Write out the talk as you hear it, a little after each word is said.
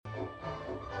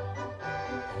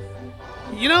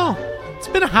it's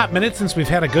been a hot minute since we've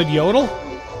had a good yodel.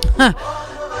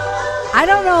 I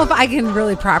don't know if I can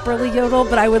really properly yodel,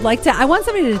 but I would like to. I want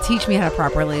somebody to teach me how to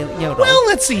properly yodel. Well,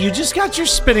 let's see. You just got your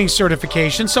spinning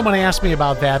certification. Someone asked me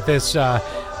about that this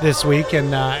week,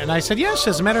 and I said yes.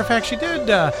 As a matter of fact, she did.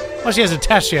 Well, she has a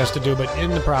test she has to do, but in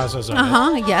the process of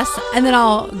it. Yes. And then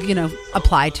I'll,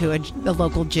 apply to a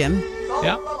local gym.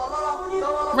 Yeah.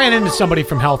 Ran into somebody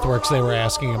from HealthWorks. They were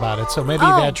asking about it, so maybe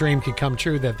that dream could come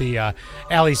true. That the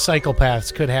Alley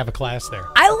Cyclepaths could have a class there.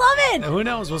 I love it. Who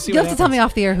knows? We'll see. You'll have to tell me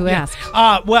off the air who asked.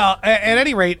 Well, at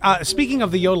any rate, speaking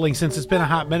of the yodeling, since it's been a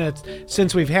hot minute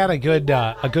since we've had a good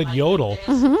yodel,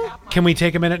 can we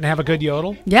take a minute and have a good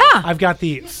yodel? Yeah. I've got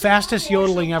the fastest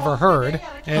yodeling ever heard,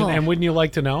 and wouldn't you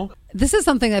like to know? This is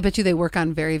something I bet you they work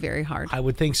on very, very hard. I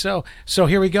would think so. So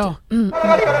here we go.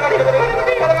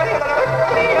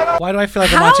 Why do I feel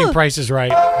like I'm watching Price is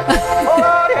Right? How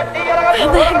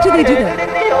the heck do they do that?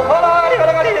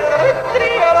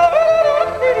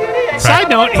 Side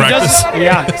note,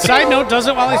 Side note, does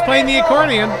it while he's playing the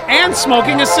accordion and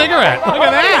smoking a cigarette. Look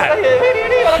at that.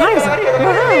 How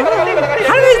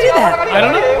do they do that? I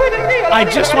don't know. I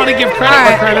just want to give credit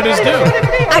where credit is due.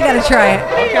 I gotta try it.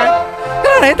 Okay.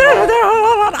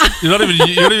 You're not even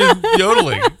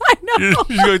yodeling. I know.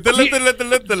 You're just going.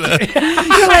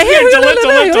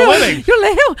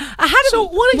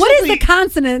 What is the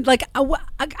consonant? Like,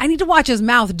 I need to watch his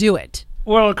mouth do it.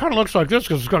 Well, it kind of looks like this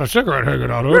because it's got a cigarette hanging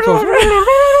out of it.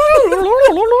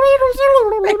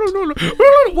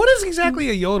 What is exactly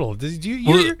a yodel? Did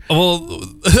you? Well,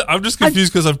 I'm just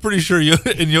confused because I'm pretty sure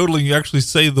in yodeling you actually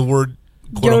say the word,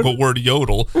 quote unquote, word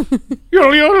yodel.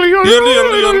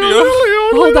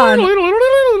 Hold on.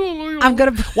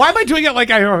 Why am I doing it like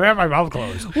I have my mouth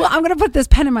closed? Well, I'm gonna put this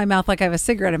pen in my mouth like I have a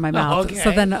cigarette in my mouth. Okay.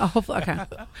 So then, hopefully, okay.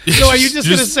 So are you just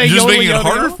gonna say you're just yodel, making it yodel,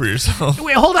 harder yodel? for yourself?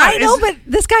 Wait, hold on. I know, but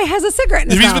this guy has a cigarette in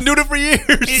his He's mouth. been doing it for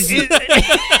years.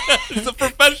 He's a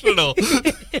professional.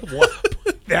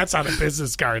 That's on a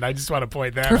business card. I just want to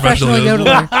point that out. Professional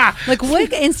yodeler. Like,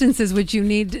 what instances would you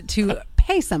need to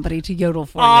pay somebody to yodel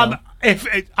for you? If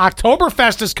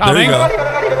Oktoberfest is coming. There you go.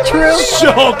 True.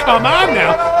 So come on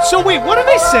now. So wait, what do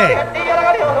they say?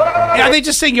 Are they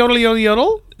just saying yodel, yodel,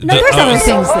 yodel? No, there's other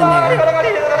things in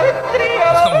there.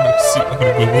 I'm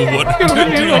gonna Google what to do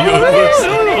yodel.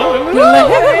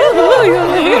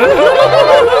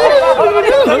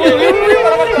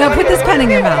 Now put this pen in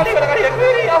your mouth.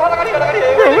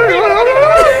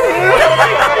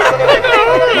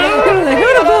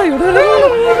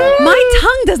 My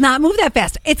tongue does not move that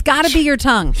fast. It's got to be your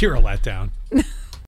tongue. You're a letdown.